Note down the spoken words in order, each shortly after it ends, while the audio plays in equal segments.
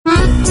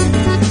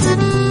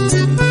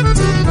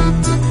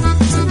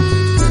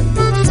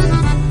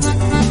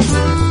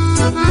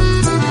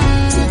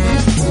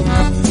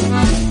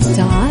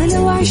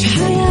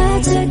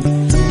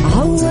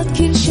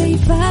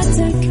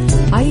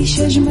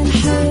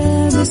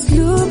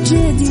بأسلوب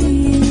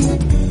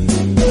جديد.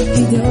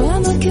 في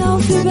دوامك أو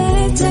في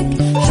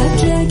بيتك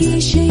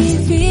حتلاقي شي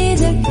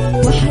يفيدك،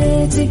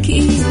 وحياتك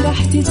إيه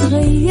راح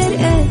تتغير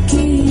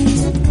أكيد.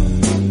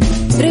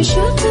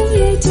 رشاق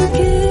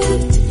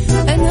ويتوكيت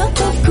أنا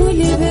قف كل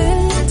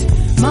بيت،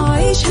 ما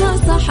عيشها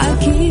صح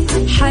أكيد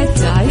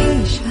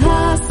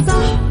حتعيشها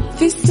صح.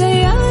 في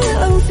السيارة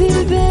أو في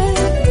البيت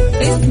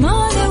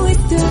اسمعنا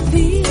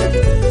والتوفيق،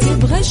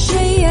 تبغى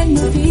الشيء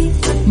المفيد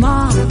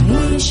ما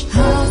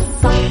عيشها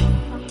صح.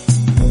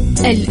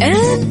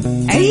 الآن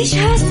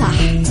عيشها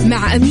صح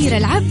مع أميرة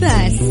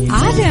العباس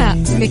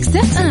على ميكس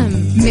اف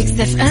ام. ميكس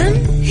اف ام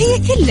هي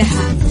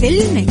كلها في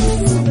الميكس.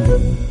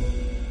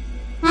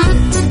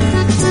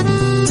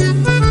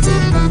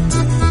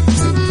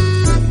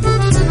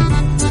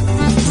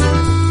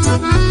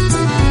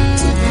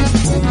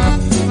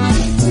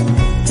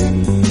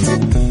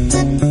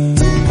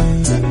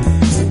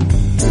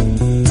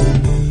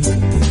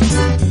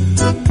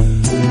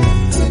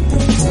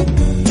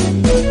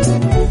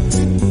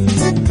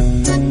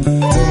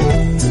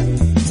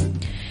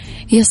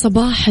 يا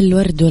صباح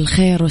الورد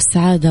والخير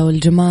والسعادة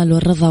والجمال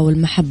والرضا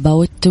والمحبة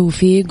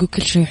والتوفيق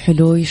وكل شيء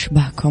حلو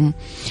يشبهكم.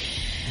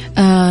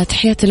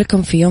 تحياتي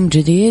لكم في يوم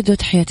جديد،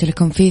 وتحياتي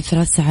لكم في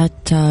 3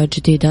 ساعات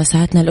جديدة.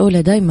 ساعتنا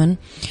الأولى دايما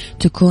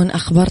تكون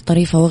أخبار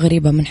طريفة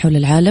وغريبة من حول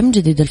العالم،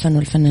 جديد الفن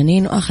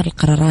والفنانين، وآخر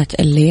القرارات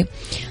اللي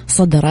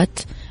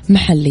صدرت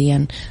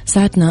محليا.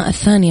 ساعتنا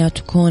الثانية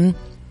تكون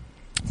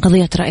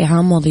قضية رأي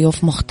عام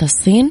وضيوف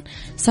مختصين.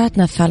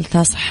 ساعتنا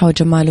الثالثة صحة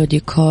وجمال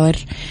وديكور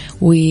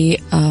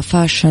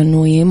وفاشن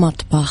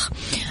ومطبخ.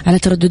 على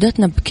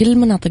تردداتنا بكل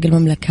مناطق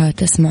المملكة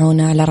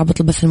تسمعونا على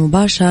رابط البث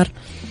المباشر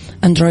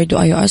أندرويد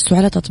وآي أو إس،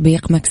 وعلى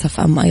تطبيق ميكس اف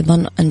ام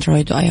أيضا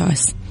أندرويد وآي أو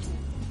إس.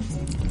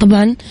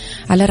 طبعا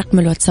على رقم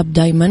الواتساب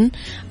دايما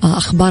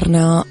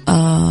أخبارنا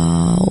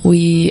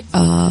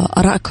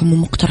وآرائكم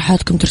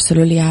ومقترحاتكم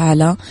ترسلوا لي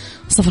على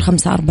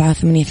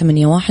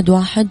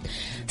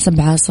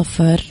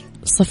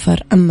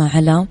 0548811700. أما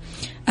على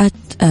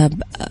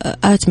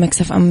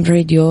ميكس اف ام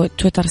راديو،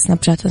 تويتر،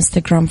 سناب شات،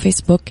 انستغرام،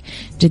 فيسبوك،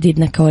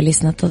 جديدنا،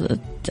 كواليسنا،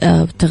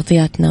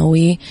 تغطياتنا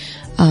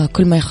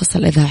وكل ما يخص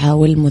الإذاعة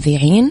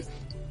والمذيعين.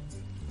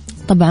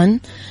 طبعا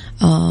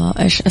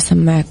إيش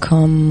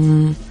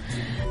أسمعكم؟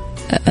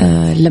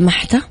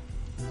 لمحته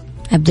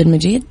عبد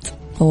المجيد،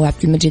 هو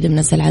عبد المجيد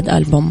منزل عاد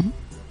ألبوم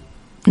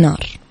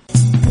نار.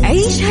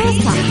 عيشها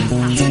صح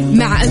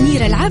مع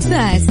أميرة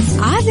العباس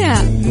على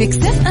ميكس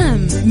اف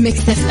ام.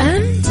 ميكس اف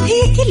ام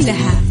هي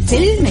كلها في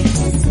الميكس.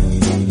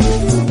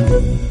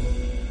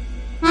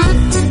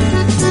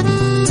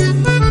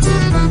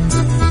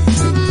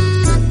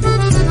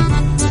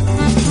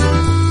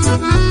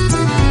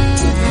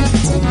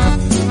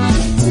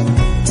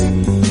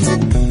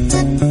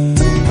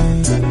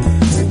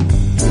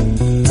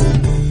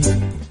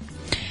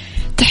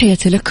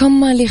 تحياتي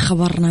لكم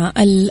لخبرنا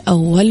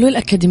الأول.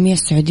 والأكاديمية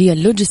السعودية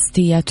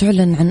اللوجستية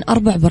تعلن عن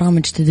 4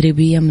 برامج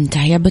تدريبية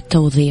منتهية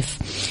بالتوظيف.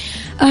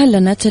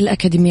 أعلنت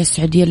الأكاديمية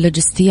السعودية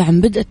اللوجستية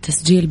عن بدء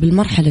التسجيل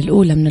بالمرحلة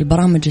الأولى من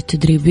البرامج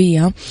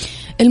التدريبية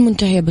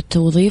المنتهية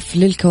بالتوظيف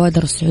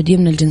للكوادر السعودية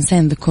من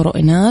الجنسين ذكور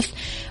وإناث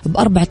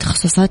ب4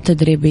 تخصصات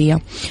تدريبية.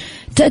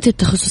 تأتي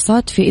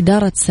التخصصات في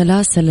إدارة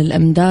سلاسل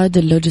الأمداد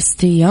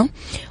اللوجستية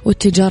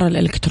والتجارة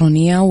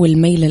الإلكترونية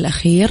والميل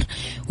الأخير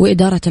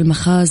وإدارة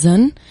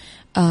المخازن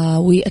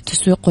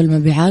والتسويق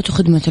والمبيعات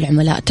وخدمة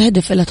العملاء.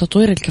 تهدف إلى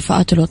تطوير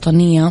الكفاءات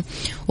الوطنية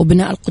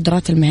وبناء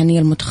القدرات المهنية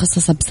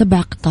المتخصصة ب7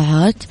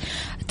 قطاعات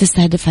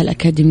تستهدفها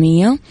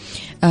الأكاديمية،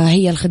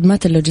 هي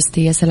الخدمات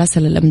اللوجستية،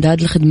 سلاسل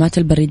الأمداد، الخدمات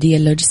البريدية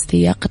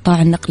اللوجستية،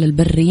 قطاع النقل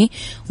البري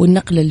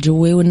والنقل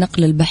الجوي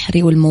والنقل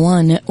البحري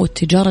والموانئ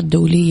والتجارة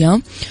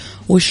الدولية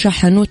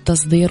والشحن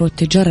والتصدير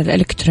والتجارة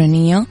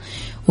الإلكترونية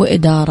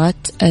وإدارة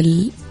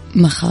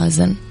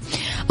المخازن.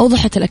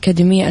 أوضحت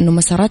الأكاديمية أن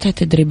مساراتها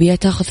التدريبية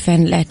تأخذ في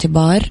عين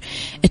الاعتبار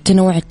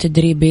التنوع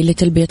التدريبي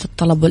لتلبية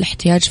الطلب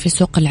والاحتياج في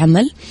سوق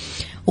العمل،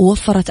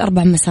 ووفرت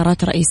 4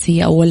 مسارات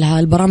رئيسية. أولها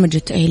البرامج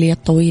التأهيلية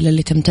الطويلة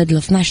اللي تمتد ل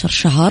 12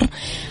 شهر،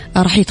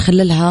 راح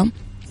يتخللها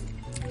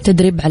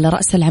تدريب على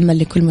رأس العمل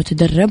لكل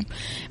متدرب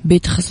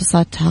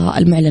بتخصصاتها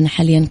المعلنة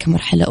حاليا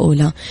كمرحلة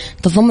أولى.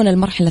 تضمن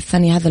المرحلة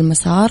الثانية هذا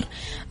المسار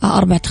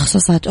 4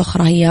 تخصصات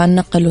أخرى، هي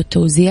النقل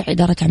والتوزيع،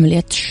 إدارة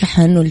عمليات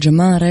الشحن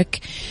والجمارك،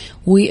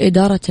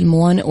 وإدارة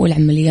الموانئ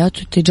والعمليات،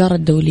 والتجارة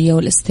الدولية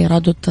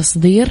والاستيراد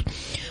والتصدير.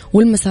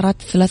 والمسارات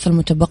ال3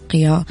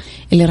 المتبقية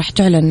اللي راح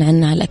تعلن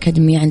عنها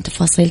الأكاديمية عن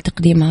تفاصيل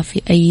تقديمها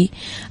في أي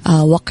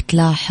وقت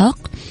لاحق،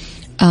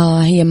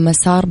 هي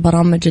مسار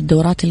برامج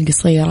الدورات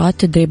القصيرة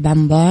تدريب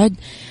عن بعد،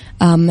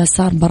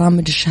 مسار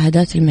برامج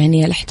الشهادات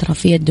المهنية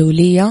الاحترافية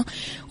الدولية،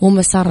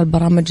 ومسار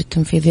البرامج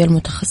التنفيذية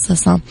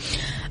المتخصصة.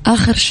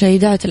 آخر شيء،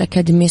 دعت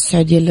الأكاديمية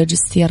السعودية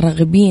اللوجستية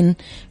الراغبين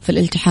في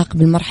الالتحاق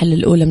بالمرحلة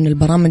الأولى من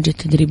البرامج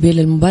التدريبية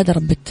للمبادرة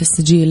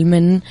بالتسجيل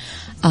من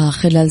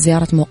خلال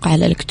زيارة موقعها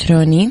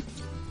الإلكتروني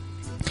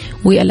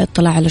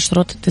والاطلاع على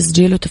شروط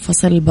التسجيل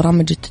وتفاصيل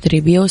البرامج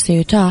التدريبية.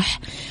 وسيتاح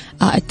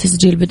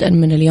التسجيل بدءا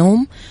من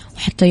اليوم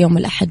وحتى يوم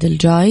الأحد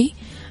الجاي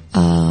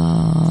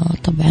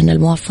طبعا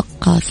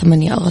الموافق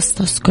 8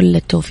 أغسطس. كل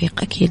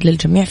التوفيق أكيد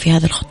للجميع في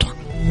هذه الخطوة.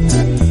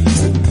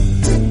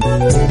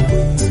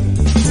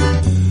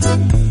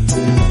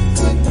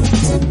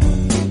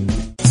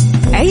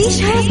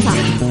 عيشها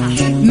صح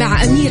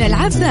مع أميرة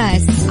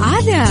العباس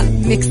على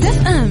ميكس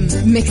اف ام.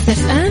 ميكس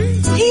اف ام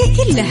هي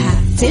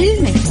كلها في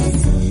الميكس.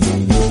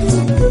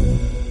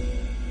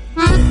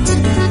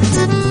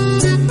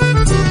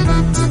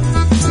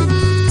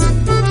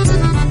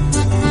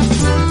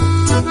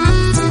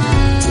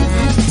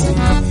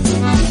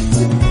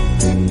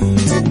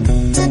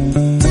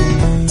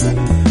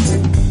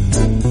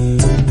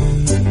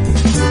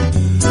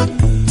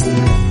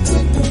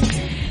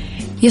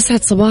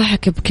 يسعد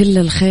صباحك بكل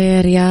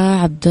الخير يا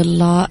عبد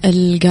الله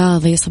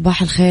القاضي.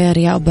 صباح الخير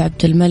يا أبو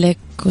عبد الملك،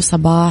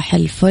 وصباح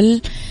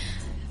الفل،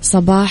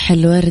 صباح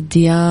الورد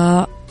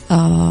يا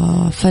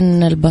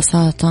فن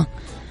البساطة.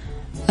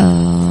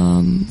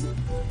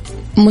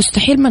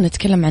 مستحيل ما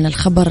نتكلم عن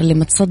الخبر اللي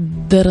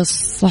متصدر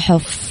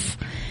الصحف.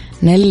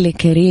 نيلي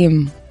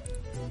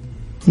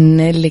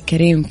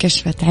كريم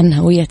كشفت عن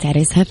هوية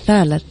عريسها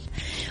الثالث،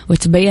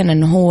 وتبين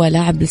أنه هو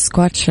لاعب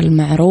السكواتش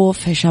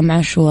المعروف هشام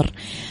عاشور،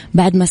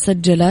 بعد ما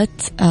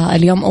سجلت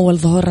اليوم أول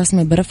ظهور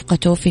رسمي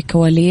برفقته في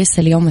كواليس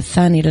اليوم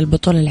الثاني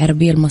للبطولة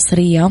العربية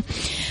المصرية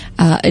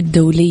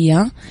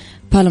الدولية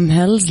بالم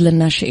هيلز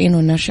للناشئين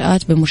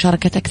والناشئات،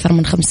 بمشاركة أكثر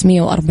من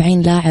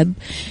 540 لاعب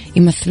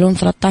يمثلون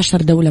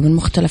 13 دولة من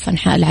مختلف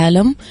أنحاء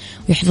العالم.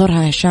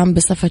 ويحضرها هشام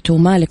بصفته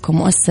مالك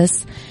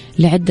ومؤسس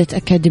لعدة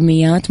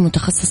أكاديميات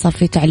متخصصة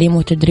في تعليم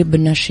وتدريب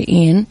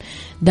الناشئين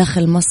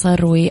داخل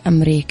مصر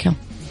وأمريكا.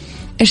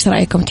 إيش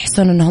رأيكم؟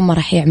 تحسون أنه هم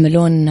راح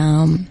يعملون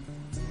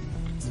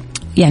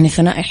يعني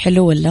ثنائي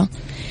حلو ولا؟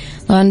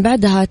 طبعا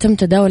بعدها تم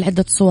تداول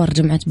عدة صور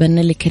جمعت بين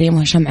نيلي كريم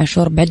وهشام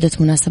عاشور بعدة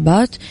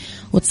مناسبات،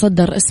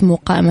 وتصدر اسمه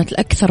قائمة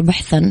الأكثر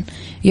بحثا.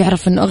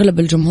 يعرف أنه أغلب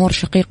الجمهور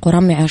شقيق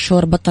ورامي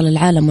عاشور بطل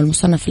العالم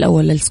والمصنف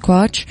الأول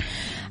للسكواتش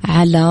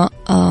على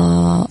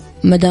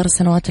مدار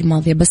السنوات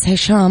الماضية، بس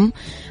هشام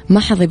ما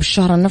حظي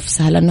بالشهرة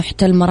نفسها لأنه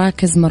احتل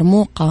مراكز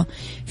مرموقة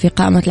في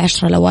قائمة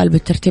 10 الأوائل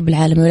بالترتيب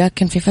العالمي.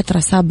 ولكن في فترة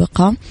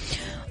سابقة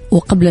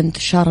وقبل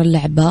انتشار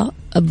اللعبة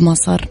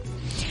بمصر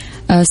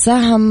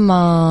ساهم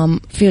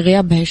في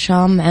غياب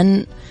هشام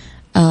عن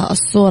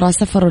الصورة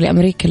سفره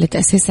لأمريكا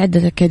لتأسيس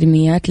عدة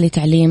أكاديميات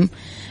لتعليم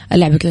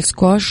لعبة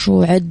السكواش،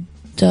 وعد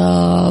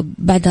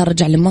بعدها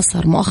رجع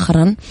لمصر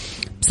مؤخرا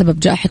بسبب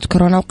جائحة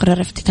كورونا،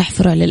 وقرر افتتاح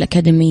فرع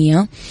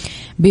للأكاديمية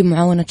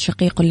بمعاونة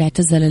شقيقه اللي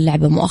اعتزل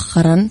اللعبة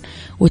مؤخرا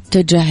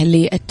واتجه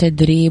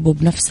للتدريب،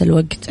 وبنفس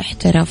الوقت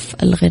احترف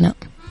الغناء.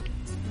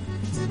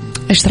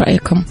 ايش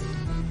رأيكم؟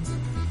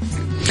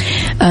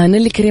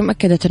 نيلي كريم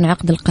أكدت أن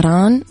عقد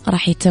القران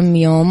راح يتم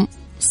يوم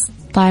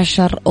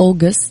 16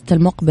 أغسطس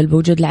المقبل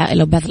بوجود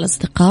العائلة وبعض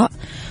الأصدقاء،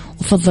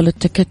 وفضل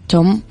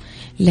التكتم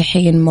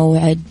لحين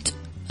موعد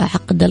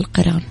عقد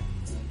القران.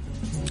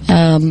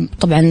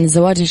 طبعا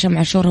زواج هشام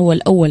عاشور هو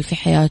الأول في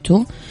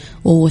حياته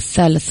وهو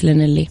الثالث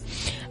لنيلي.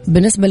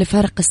 بالنسبة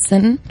لفارق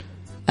السن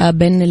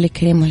بين نيلي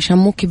كريم وهشام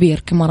مو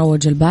كبير كما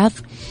روج البعض،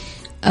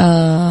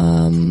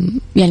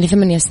 يعني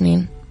 8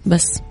 سنين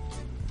بس.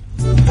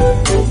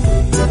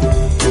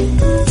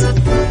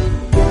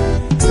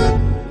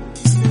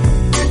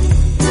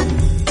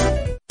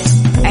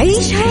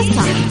 عيشها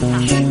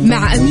صح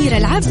مع أميرة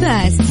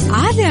العباس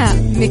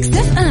على ميكس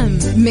اف ام.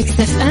 ميكس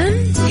اف ام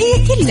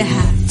هي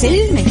كلها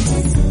في الميكس.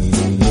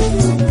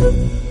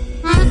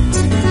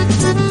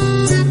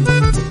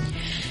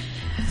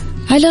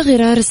 على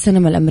غرار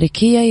السينما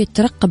الأمريكية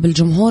يترقب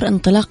الجمهور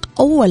انطلاق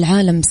أول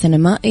عالم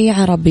سينمائي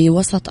عربي،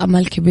 وسط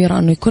أمل كبيرة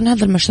أنه يكون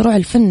هذا المشروع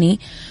الفني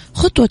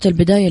خطوة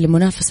البداية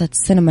لمنافسة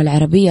السينما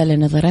العربية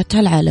لنظرتها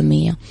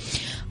العالمية.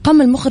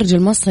 قام المخرج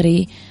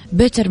المصري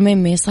بيتر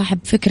ميمي صاحب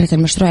فكرة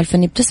المشروع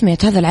الفني بتسمية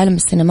هذا العالم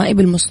السينمائي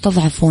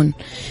بالمستضعفون،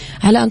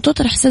 على أن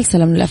تطرح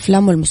سلسلة من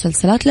الأفلام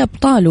والمسلسلات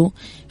لأبطاله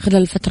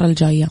خلال الفترة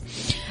الجاية.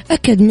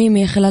 أكد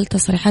ميمي خلال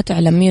تصريحات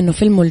إعلامية أنه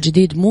فيلمه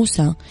الجديد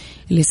موسى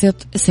اللي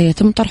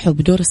سيتم طرحه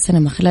بدور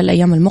السينما خلال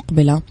الأيام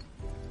المقبلة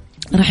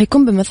راح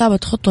يكون بمثابة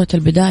خطوة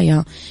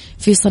البداية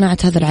في صناعة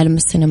هذا العالم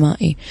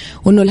السينمائي،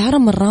 وأنه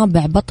الهرم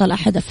الرابع بطل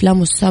أحد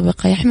أفلامه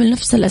السابقة يحمل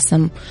نفس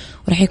الاسم،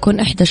 وراح يكون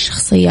إحدى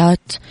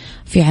الشخصيات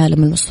في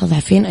عالم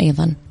المستضعفين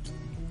أيضا.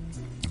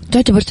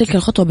 تعتبر تلك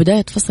الخطوة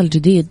بداية فصل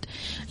جديد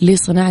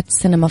لصناعة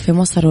السينما في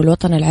مصر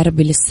والوطن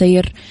العربي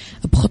للسير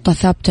بخطة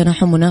ثابتة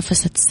نحو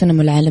منافسة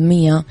السينما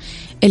العالمية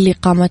اللي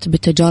قامت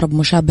بتجارب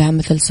مشابهة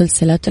مثل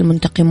سلسلة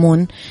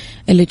المنتقمون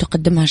اللي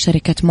تقدمها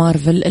شركة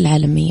مارفل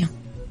العالمية.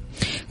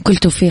 كل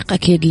توفيق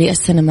أكيد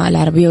للسينما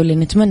العربية، واللي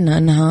نتمنى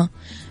أنها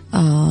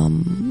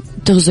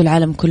تغزو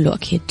العالم كله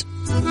أكيد.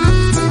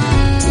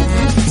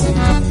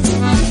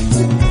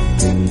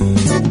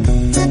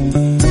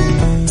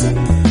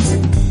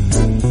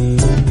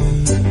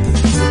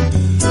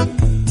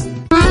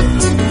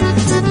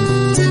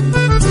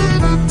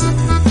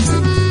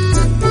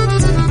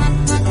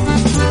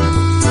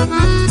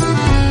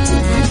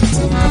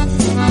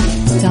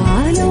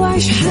 تعال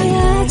وعيش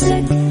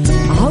حياتك،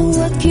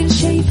 عوض كل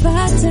شي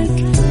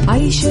فاتك،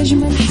 عيش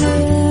أجمل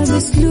حياة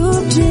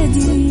بأسلوب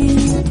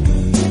جديد.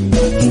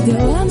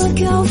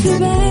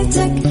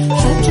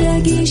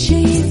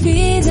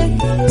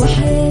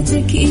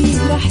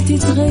 راح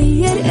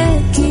تتغير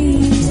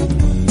أكيد.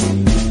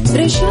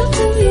 رشاق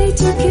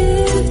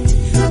ويتوكيت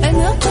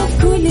أنا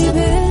قف كل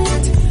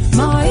بيت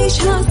ما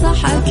عيشها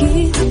صح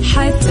أكيد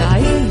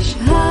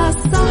حتعيشها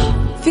صح.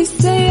 في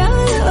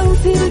السيارة أو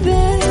في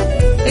البيت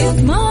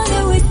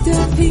اضمعنا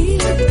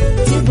والتوفيق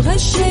تبغى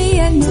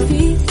الشيء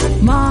المفيد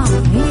ما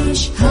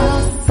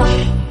عيشها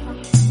صح.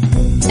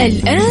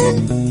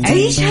 الآن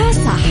عيشها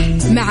صح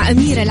مع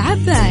أميرة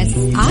العباس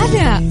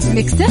على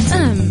مكسف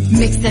أم.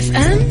 مكسف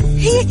أم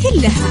هي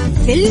كلها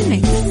في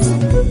المكس.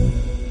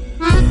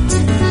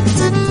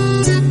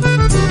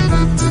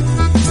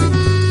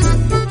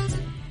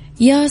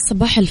 يا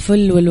صباح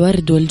الفل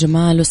والورد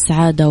والجمال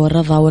والسعادة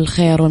والرضا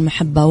والخير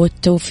والمحبة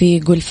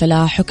والتوفيق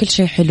والفلاح وكل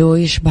شيء حلو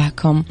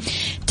يشبهكم.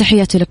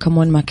 تحياتي لكم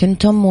وين ما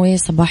كنتم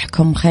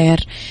وصباحكم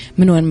خير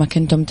من وين ما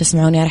كنتم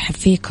تسمعوني. أرحب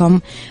فيكم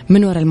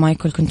من وراء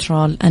المايك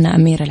والكنترول. أنا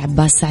أميرة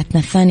العباس.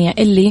 ساعتنا الثانية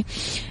اللي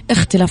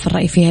اختلاف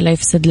الرأي فيها لا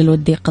يفسد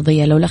للودي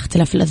قضية، لولا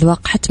اختلاف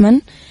الأذواق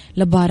حتما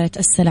لبارة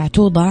السلع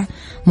توضع.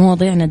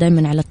 مواضيعنا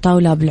دايما على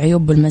الطاولة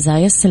بالعيوب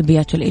والمزايا،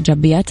 السلبيات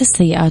والإيجابيات،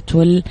 السيئات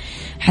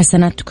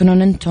والحسنات،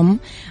 تكونون أنتم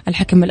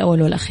الحكم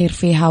الأول والأخير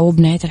فيها.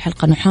 وبنهاية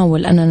الحلقة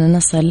نحاول أننا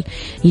نصل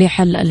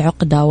لحل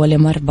العقدة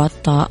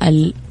ولمربط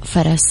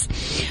الفرس.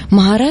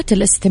 مهارات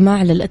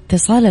الاستماع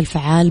للاتصال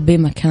الفعال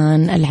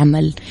بمكان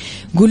العمل.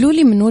 قولوا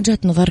لي من وجهة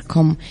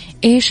نظركم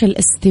إيش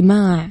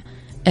الاستماع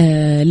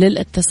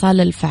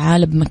للاتصال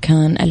الفعال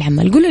بمكان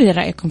العمل؟ قولوا لي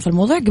رأيكم في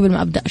الموضوع قبل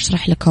ما أبدأ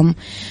أشرح لكم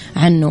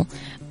عنه.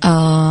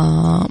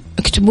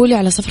 اكتبوا لي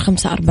على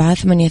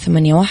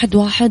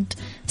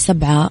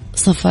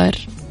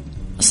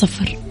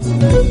 0548811700.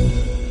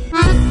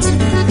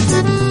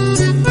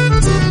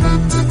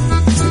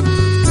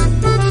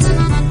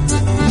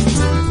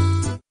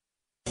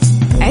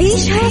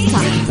 عيشها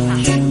صح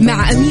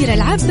مع أميرة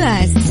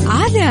العباس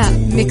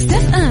على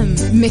مكسف أم.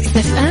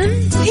 مكسف أم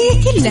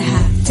هي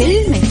كلها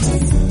في المكس.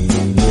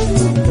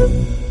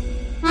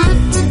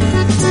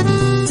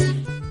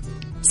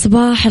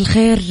 صباح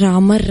الخير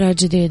مرة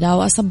جديدة،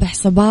 وأصبح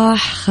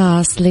صباح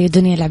خاص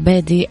لدنيا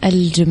العبادي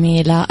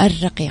الجميلة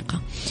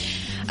الرقيقة.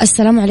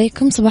 السلام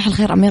عليكم، صباح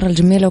الخير أميرة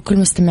الجميلة وكل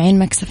مستمعين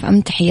مكسف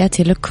أم.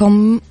 تحياتي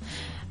لكم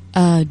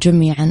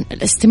جميعا.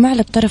 الاستماع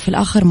للطرف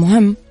الآخر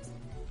مهم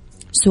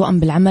سواء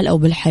بالعمل أو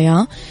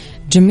بالحياة.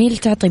 جميل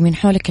تعطي من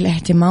حولك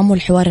الاهتمام،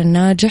 والحوار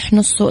الناجح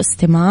نصه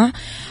استماع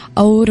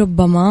أو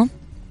ربما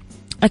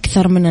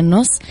أكثر من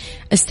النص.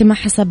 استماع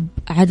حسب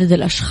عدد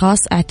الأشخاص.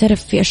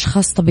 أعترف في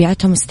أشخاص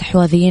طبيعتهم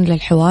استحواذيين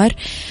للحوار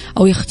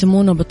أو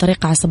يختمونه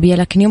بطريقة عصبية،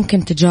 لكن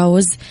يمكن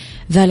تجاوز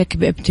ذلك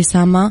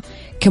بابتسامة.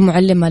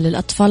 كمعلمة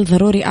للأطفال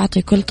ضروري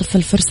أعطي كل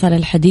طفل فرصة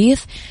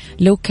للحديث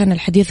لو كان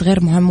الحديث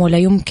غير مهم ولا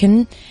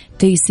يمكن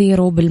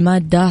تيسيره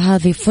بالمادة،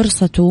 هذه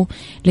فرصته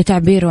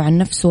لتعبيره عن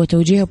نفسه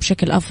وتوجيهه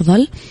بشكل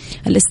أفضل.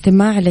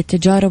 الاستماع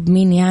للتجارب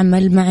مين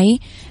يعمل معي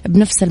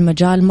بنفس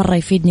المجال مرة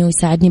يفيدني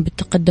ويساعدني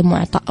بالتقدم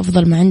وإعطاء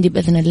أفضل ما عندي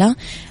بإذن الله.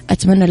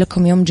 أتمنى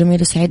لكم يوم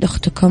جميل وسعيد.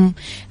 أختكم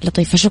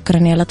لطيفة.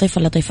 شكرا يا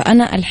لطيفة. لطيفة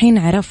أنا الحين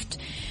عرفت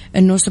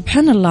أنه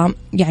سبحان الله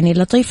يعني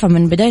لطيفة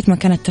من بداية ما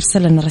كانت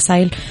ترسل لنا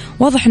رسائل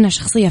واضح أنها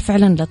شخصية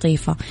فعلا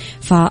لطيفة.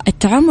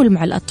 فالتعامل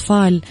مع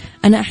الأطفال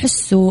أنا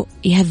أحسه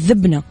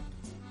يهذبنا.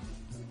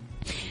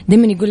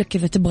 دايما يقولك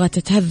إذا تبغى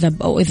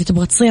تتهذب أو إذا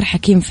تبغى تصير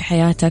حكيم في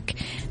حياتك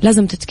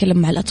لازم تتكلم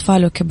مع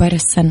الأطفال وكبار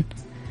السن.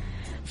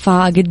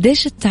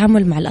 فقديش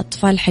التعامل مع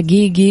الأطفال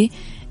حقيقي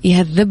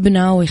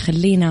يهذبنا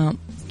ويخلينا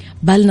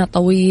بالنا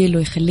طويل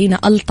ويخلينا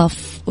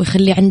ألطف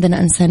ويخلي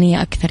عندنا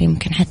إنسانية أكثر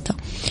يمكن حتى.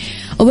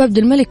 أبو عبد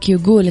الملك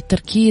يقول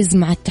التركيز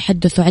مع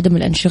التحدث وعدم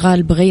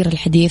الانشغال بغير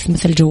الحديث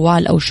مثل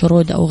جوال أو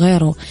شرود أو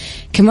غيره.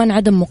 كمان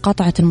عدم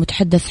مقاطعة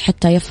المتحدث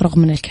حتى يفرغ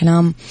من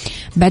الكلام.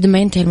 بعد ما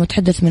ينتهي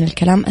المتحدث من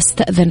الكلام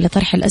أستأذن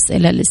لطرح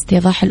الأسئلة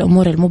لاستيضاح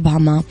الأمور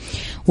المبهمة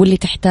واللي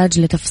تحتاج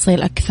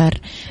لتفصيل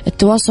أكثر.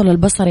 التواصل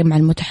البصري مع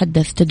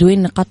المتحدث.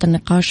 تدوين نقاط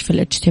النقاش في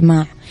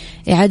الاجتماع.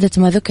 إعادة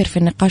ما ذكر في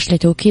النقاش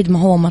لتوكيد ما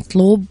هو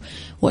مطلوب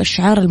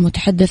وإشعار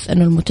المتحدث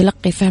أنه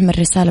المتلقي فهم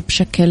الرسالة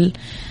بشكل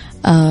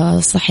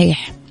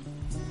صحيح.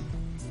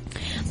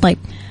 طيب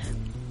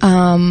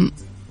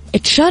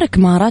تشارك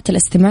مهارات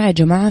الاستماع يا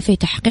جماعة في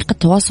تحقيق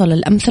التواصل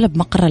الأمثل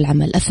بمقر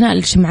العمل أثناء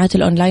الاجتماعات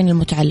الأونلاين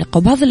المتعلقة.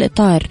 وبهذا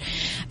الإطار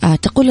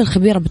تقول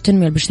الخبيرة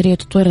بالتنمية البشرية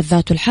وتطوير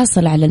الذات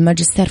والحاصلة على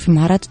الماجستير في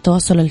مهارات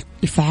التواصل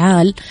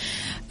الفعال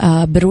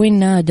بروين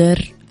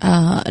نادر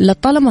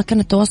لطالما كان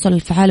التواصل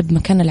الفعال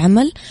بمكان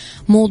العمل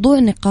موضوع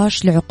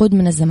نقاش لعقود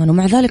من الزمن،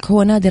 ومع ذلك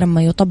هو نادرا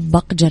ما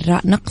يطبق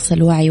جراء نقص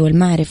الوعي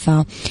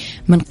والمعرفة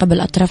من قبل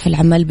أطراف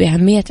العمل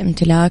بأهمية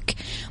امتلاك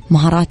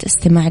مهارات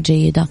استماع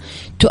جيدة.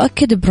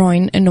 تؤكد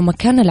بروين أنه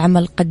مكان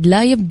العمل قد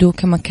لا يبدو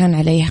كما كان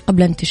عليه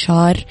قبل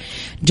انتشار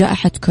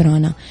جائحة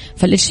كورونا،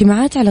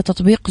 فالاجتماعات على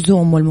تطبيق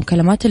زوم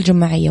والمكالمات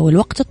الجماعية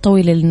والوقت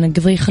الطويل اللي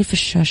نقضيه خلف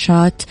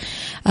الشاشات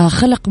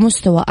خلق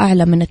مستوى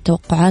أعلى من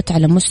التوقعات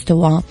على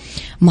مستوى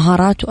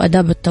مهارات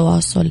وأداب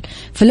التواصل.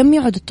 فلم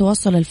يعد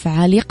التواصل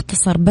الفعال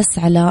يقتصر بس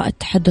على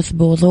التحدث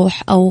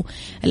بوضوح أو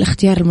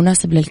الاختيار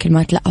المناسب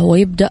للكلمات، لا هو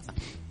يبدأ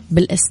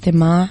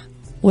بالاستماع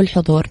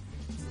والحضور.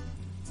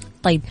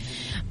 طيب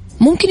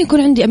ممكن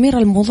يكون عندي أميرة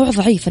الموضوع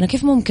ضعيف، أنا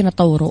كيف ممكن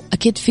أطوره؟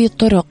 أكيد في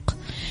طرق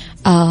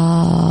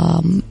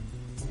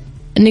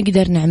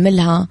نقدر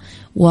نعملها.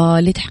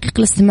 ولتحقيق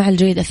الاستماع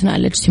الجيد أثناء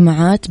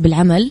الاجتماعات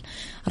بالعمل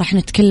راح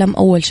نتكلم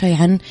أول شيء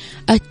عن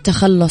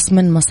التخلص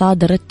من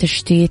مصادر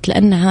التشتيت،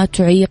 لأنها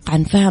تعيق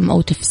عن فهم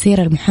أو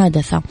تفسير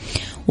المحادثة،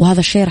 وهذا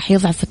الشيء راح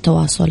يضعف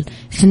التواصل.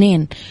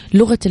 2،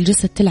 لغة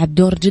الجسد تلعب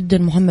دور جدا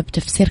مهم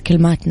بتفسير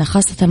كلماتنا،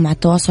 خاصة مع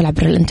التواصل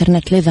عبر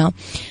الإنترنت، لذا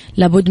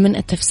لابد من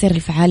التفسير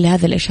الفعال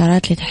لهذه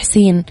الإشارات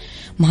لتحسين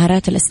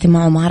مهارات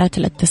الاستماع ومهارات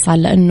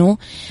الاتصال، لأنه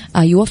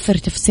يوفر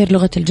تفسير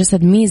لغة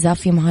الجسد ميزة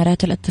في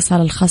مهارات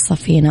الاتصال الخاصة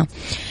فينا.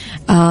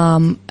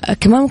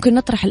 كمان ممكن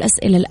نطرح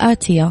الأسئلة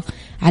الآتية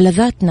على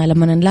ذاتنا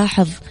لما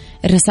نلاحظ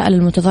الرسائل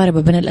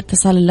المتضاربة بين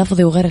الاتصال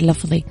اللفظي وغير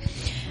اللفظي.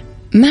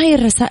 ما هي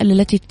الرسائل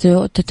التي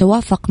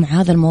تتوافق مع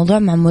هذا الموضوع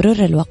مع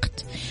مرور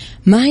الوقت؟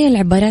 ما هي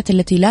العبارات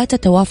التي لا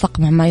تتوافق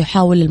مع ما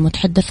يحاول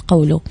المتحدث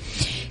قوله؟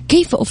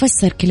 كيف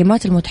أفسر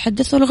كلمات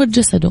المتحدث ولغة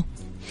جسده؟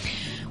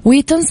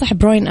 وتنصح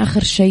براين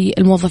آخر شيء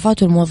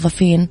الموظفات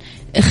والموظفين: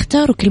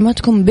 اختاروا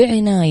كلماتكم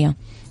بعناية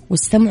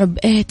واستمعوا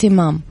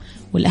باهتمام،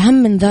 والأهم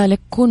من ذلك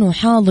كونوا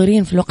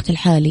حاضرين في الوقت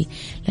الحالي،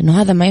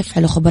 لأنه هذا ما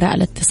يفعله خبراء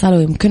الاتصال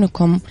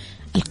ويمكنكم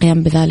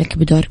القيام بذلك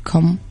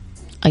بدوركم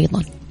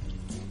أيضا.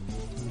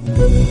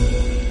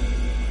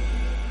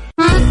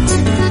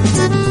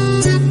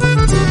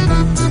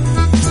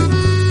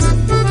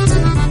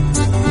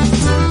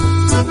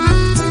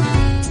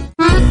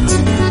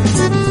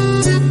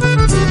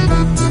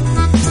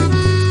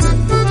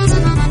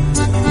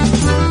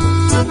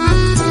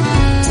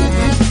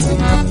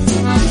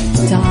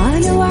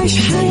 تعال وعيش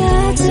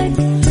حياتك،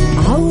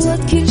 عوض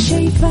كل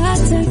شي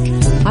فاتك،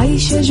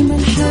 عيش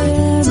أجمل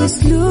حياة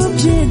بأسلوب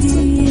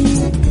جديد.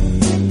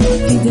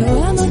 في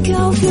دوامك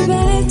أو في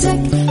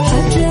بيتك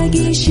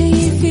حتلاقي شي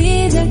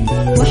يفيدك،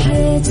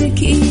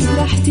 وحياتك إيه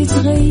راح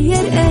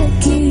تتغير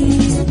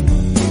أكيد.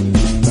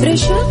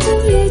 رشاق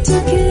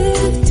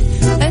ويتوكيت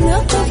أنا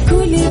قف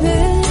كل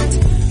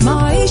بيت،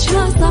 ما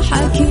عيشها صح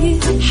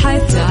أكيد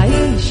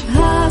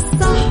حتعيشها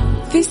صح.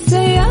 في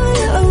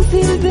السيارة أو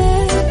في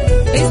البيت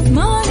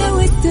اسمعنا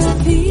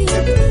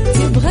والتوفيق،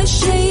 تبغى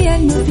الشي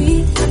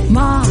المفيد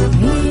ما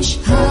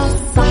عيشها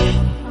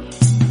صح.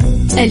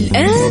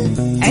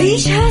 الآن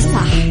عيشها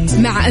صح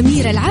مع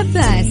أميرة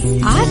العباس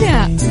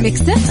على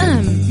ميكس اف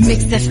ام.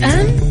 ميكس اف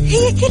ام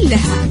هي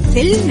كلها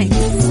في الميكس.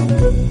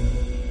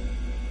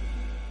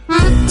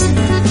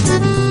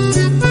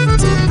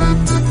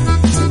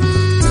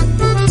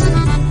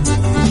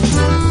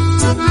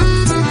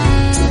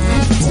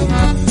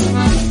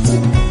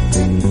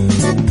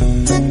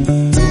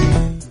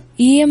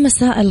 يا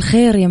مساء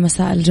الخير، يا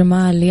مساء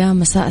الجمال، يا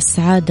مساء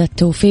السعادة،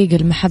 التوفيق،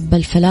 المحبة،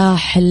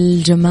 الفلاح،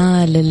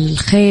 الجمال،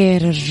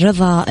 الخير،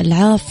 الرضا،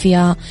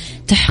 العافية،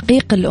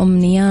 تحقيق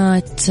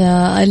الأمنيات،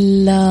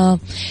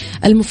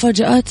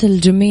 المفاجآت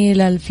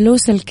الجميلة،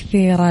 الفلوس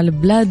الكثيرة،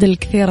 البلاد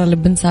الكثيرة اللي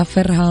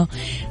بنسافرها،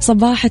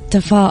 صباح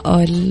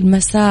التفاؤل،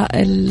 مساء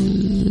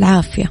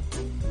العافية.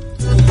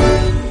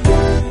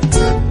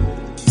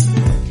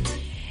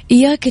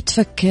 إياك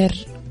تفكر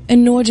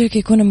إنه وجهك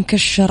يكون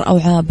مكشر أو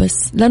عابس،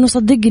 لأنه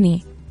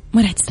صدقني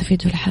ما راح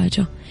تستفيد ولا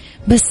حاجة.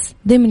 بس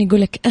دايما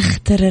يقولك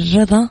اختر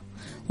الرضا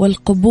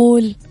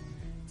والقبول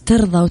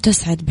ترضى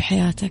وتسعد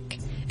بحياتك.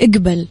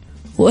 اقبل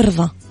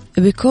وارضى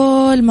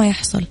بكل ما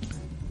يحصل،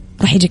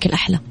 راح يجيك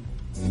الأحلى.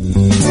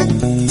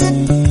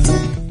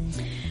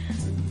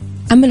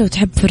 أما لو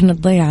تحب فرن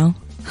الضيعة،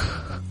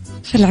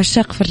 في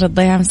العشاق فرن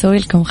الضيعة مسوي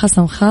لكم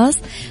خصم خاص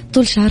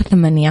طول شهر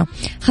 8،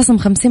 خصم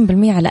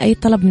 50% على أي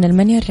طلب من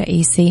المنيو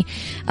الرئيسي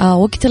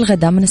وقت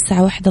الغداء من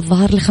الساعة 1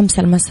 الظهر ل5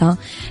 المساء،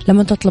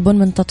 لما تطلبون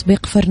من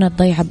تطبيق فرن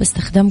الضيعة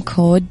باستخدام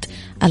كود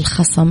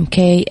الخصم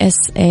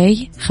KSA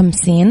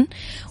 50،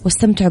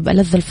 واستمتعوا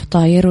بألذ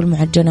الفطاير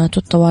والمعجنات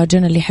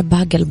والطواجن اللي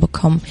يحبها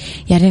قلبكم.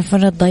 يعني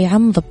فرن الضيعة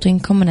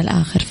مضبطينكم من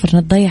الآخر. فرن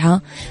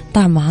الضيعة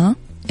طعمها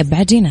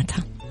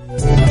بعجينتها.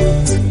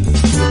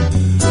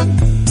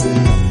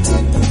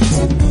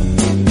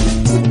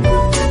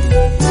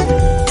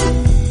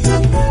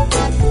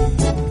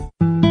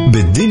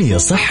 بالدنيا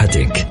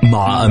صحتك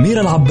مع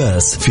أميرة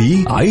العباس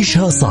في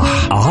عيشها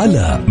صح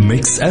على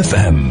ميكس اف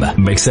ام.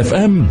 ميكس اف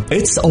ام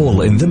it's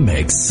all in the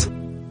mix.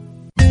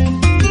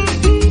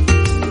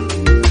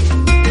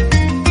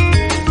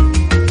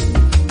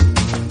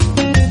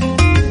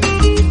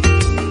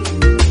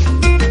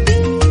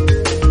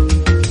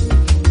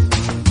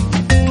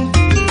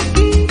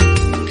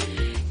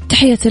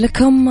 تحياتي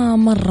لكم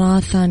مرة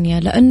ثانية،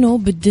 لأنه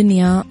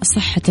بالدنيا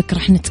صحتك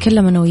رح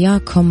نتكلم أنا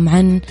وياكم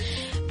عن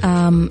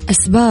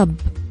أسباب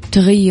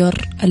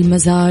تغير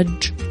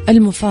المزاج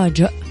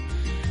المفاجئ.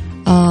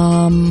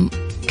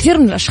 كثير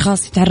من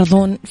الأشخاص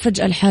يتعرضون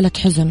فجأة لحالة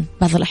حزن،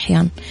 بعض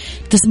الأحيان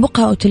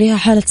تسبقها أو تليها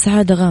حالة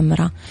سعادة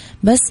غامرة.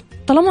 بس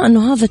طالما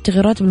أنه هذا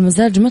التغيرات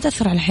بالمزاج ما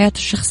تأثر على حياة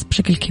الشخص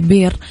بشكل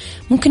كبير،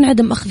 ممكن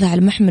عدم أخذها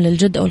على محمل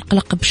الجد أو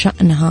القلق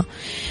بشأنها.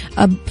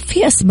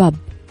 في أسباب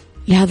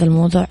لهذا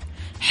الموضوع.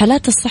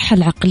 حالات الصحة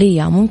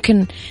العقلية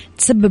ممكن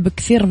تسبب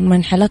كثير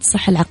من حالات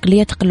الصحة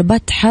العقلية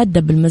تقلبات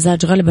حادة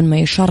بالمزاج، غالبا ما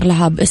يشار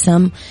لها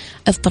باسم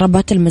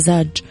اضطرابات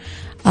المزاج.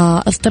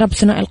 اضطراب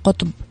ثنائي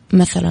القطب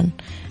مثلا،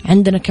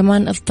 عندنا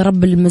كمان اضطراب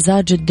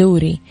بالمزاج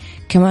الدوري،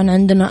 كمان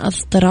عندنا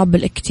اضطراب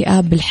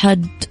الاكتئاب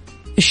الحاد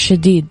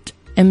الشديد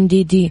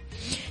MDD،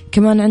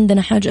 كمان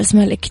عندنا حاجة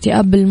اسمها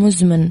الاكتئاب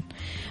المزمن،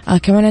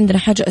 كمان عندنا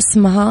حاجة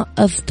اسمها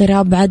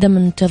اضطراب عدم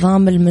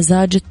انتظام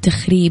المزاج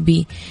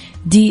التخريبي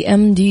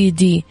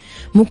DMDD.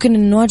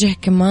 ممكن نواجه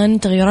كمان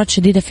تغيرات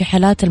شديدة في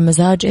حالات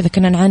المزاج إذا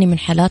كنا نعاني من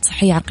حالات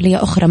صحية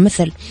عقلية أخرى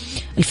مثل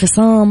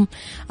الفصام،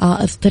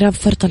 اضطراب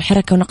فرط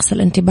الحركة ونقص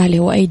الانتباه اللي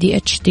هو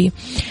ADHD.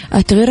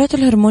 التغيرات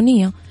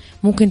الهرمونية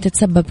ممكن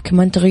تتسبب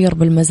كمان تغير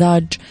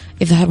بالمزاج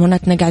إذا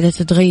هرموناتنا قاعدة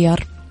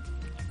تتغير،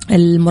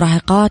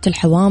 المراهقات،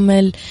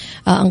 الحوامل،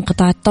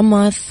 انقطاع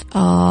الطمث،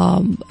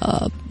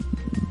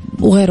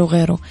 وغيره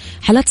وغيره.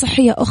 حالات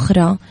صحية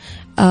أخرى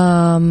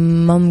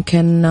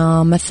ممكن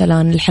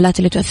مثلا الحالات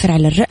اللي تؤثر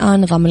على الرئة،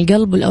 نظام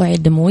القلب والأوعية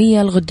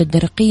الدموية، الغدة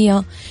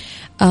الدرقية،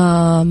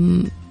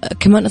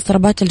 كمان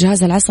اضطرابات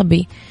الجهاز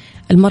العصبي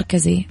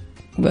المركزي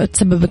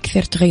تسبب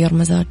كثير تغير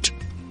مزاج.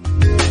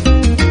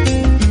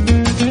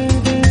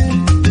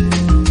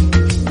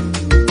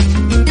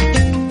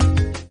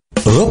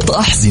 ربط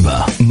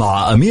أحزمة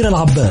مع أمير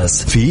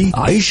العباس في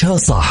عيشها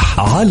صح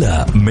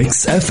على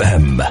ميكس اف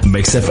ام.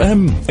 ميكس اف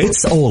ام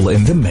it's all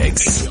in the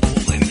mix.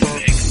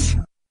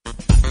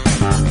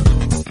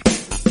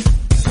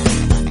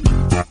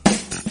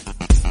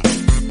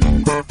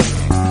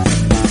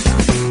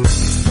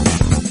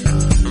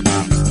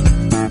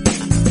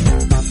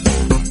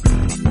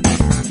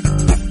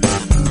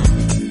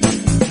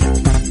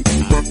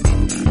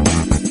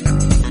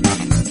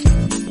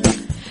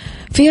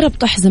 في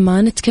ربط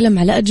أحزمة نتكلم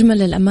على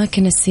أجمل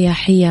الأماكن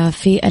السياحية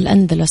في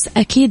الأندلس.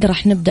 أكيد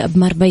راح نبدأ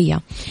بماربيا.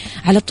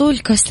 على طول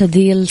كوستا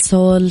ديل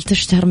سول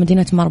تشتهر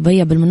مدينة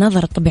ماربيا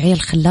بالمناظر الطبيعية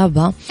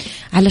الخلابة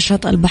على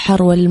شاطئ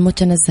البحر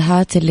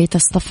والمتنزهات اللي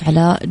تصطف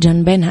على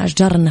جانبينها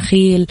أشجار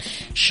النخيل،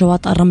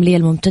 الشواطئ الرملية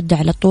الممتدة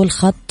على طول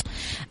خط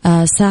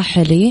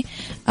ساحلي.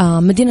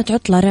 مدينة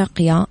عطلة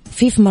راقية.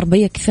 في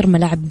ماربيا كثير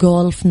ملاعب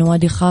جولف،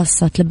 نوادي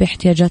خاصة تلبي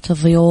احتياجات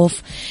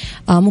الضيوف.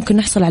 ممكن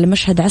نحصل على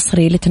مشهد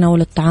عصري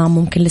لتناول الطعام.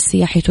 ممكن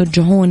للسياح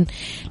يتوجهون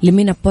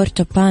لمينا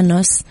بورتو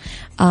بانوس،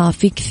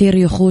 في كثير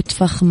يخوت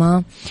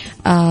فخمة.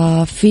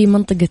 في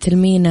منطقة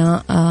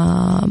المينا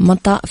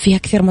منطقة فيها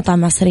كثير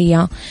مطاعم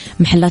عصرية،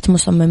 محلات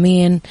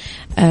مصممين.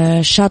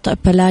 شاطئ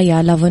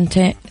بلايا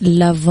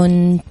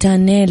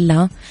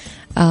لافونتانيلا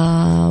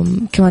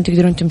كمان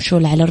تقدرون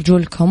تمشوا على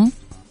رجولكم.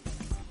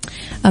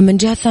 من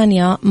جهة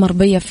ثانية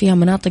ماربيا فيها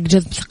مناطق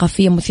جذب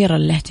ثقافية مثيرة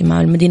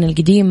للاهتمام. المدينة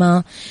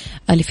القديمة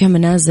اللي فيها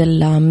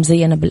منازل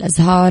مزينة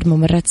بالأزهار،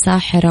 ممرات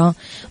ساحرة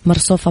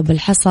مرصوفة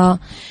بالحصى،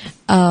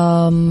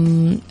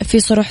 في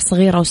صروح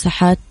صغيرة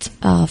وساحات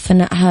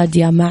فناء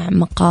هادية مع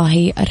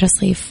مقاهي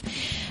الرصيف.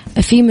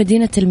 في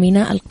مدينة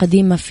الميناء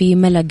القديمة في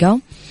ملقا.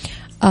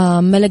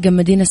 ملقا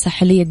مدينة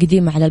ساحلية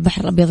قديمة على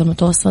البحر الأبيض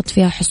المتوسط،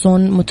 فيها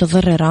حصون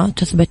متضررة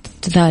تثبت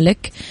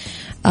ذلك.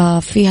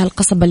 فيها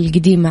القصبة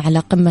القديمة على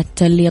قمة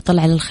اللي يطل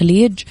على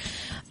الخليج.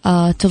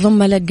 تضم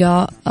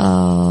ملقا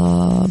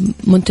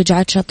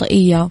منتجعات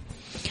شاطئية،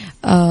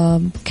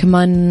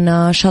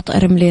 كمان شاطئ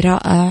رملي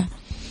رائع.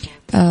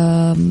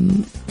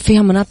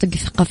 فيها مناطق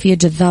ثقافية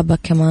جذابة،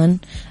 كمان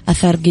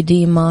أثار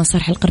قديمة،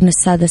 صرح القرن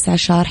السادس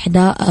عشر،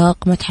 حدائق،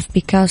 متحف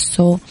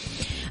بيكاسو،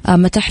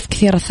 متاحف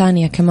كثيرة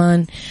ثانية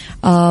كمان.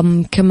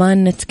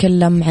 كمان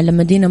نتكلم على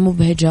مدينة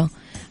مبهجة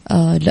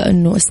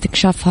لأنه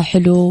استكشافها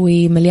حلو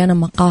ومليانة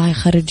مقاهي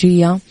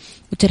خارجية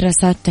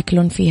وتراسات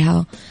تاكلون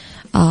فيها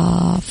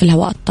في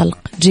الهواء الطلق.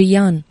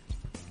 جيان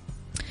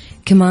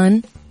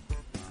كمان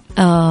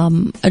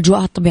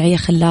أجواءها الطبيعية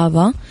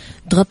خلابة،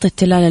 تغطي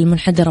التلال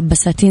المنحدرة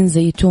بساتين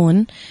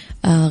زيتون،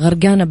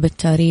 غرقانة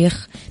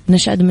بالتاريخ.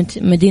 نشأت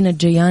مدينة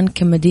جيان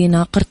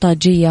كمدينة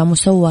قرطاجية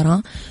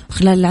مسورة،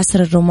 وخلال العصر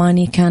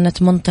الروماني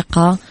كانت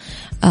منطقة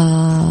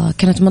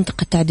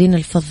تعدين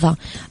الفضة.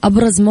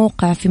 أبرز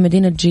موقع في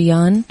مدينة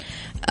جيان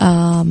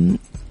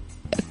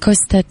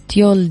كوستا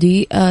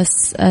تيولدي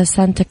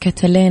سانتا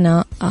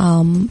كاتالينا،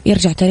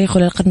 يرجع تاريخه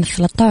للقرن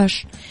ال13،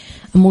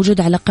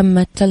 موجود على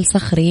قمة تل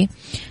صخري.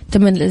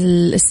 تم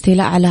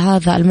الاستيلاء على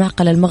هذا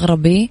المعقل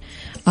المغربي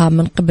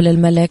من قبل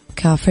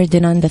الملك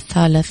فرديناند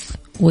الثالث،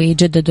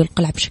 ويجددوا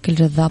القلعة بشكل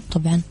جذاب.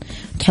 طبعا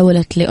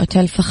تحولت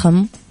لأوتيل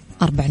فخم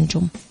 4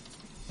 نجوم.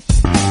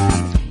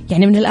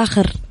 يعني من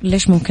الآخر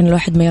ليش ممكن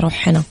الواحد ما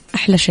يروح هنا؟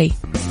 أحلى شيء.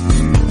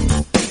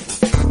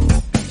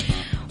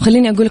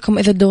 خليني أقول لكم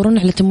إذا تدورون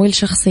على تمويل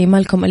شخصي ما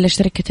لكم إلا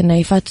شركة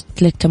النايفات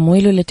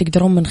للتمويل، واللي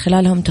تقدرون من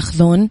خلالهم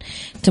تأخذون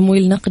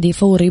تمويل نقدي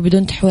فوري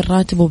بدون تحويل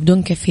راتب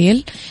وبدون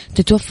كفيل.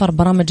 تتوفر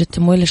برامج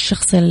التمويل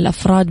الشخصي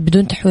للأفراد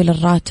بدون تحويل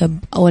الراتب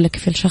أو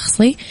كفيل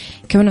شخصي.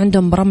 كمان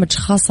عندهم برامج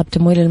خاصة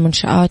بتمويل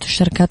المنشآت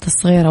والشركات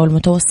الصغيرة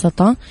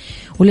والمتوسطة.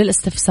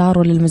 وللاستفسار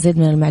وللمزيد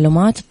من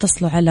المعلومات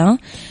اتصلوا على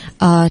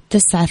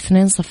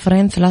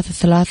 920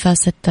 33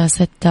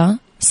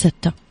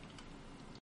 666.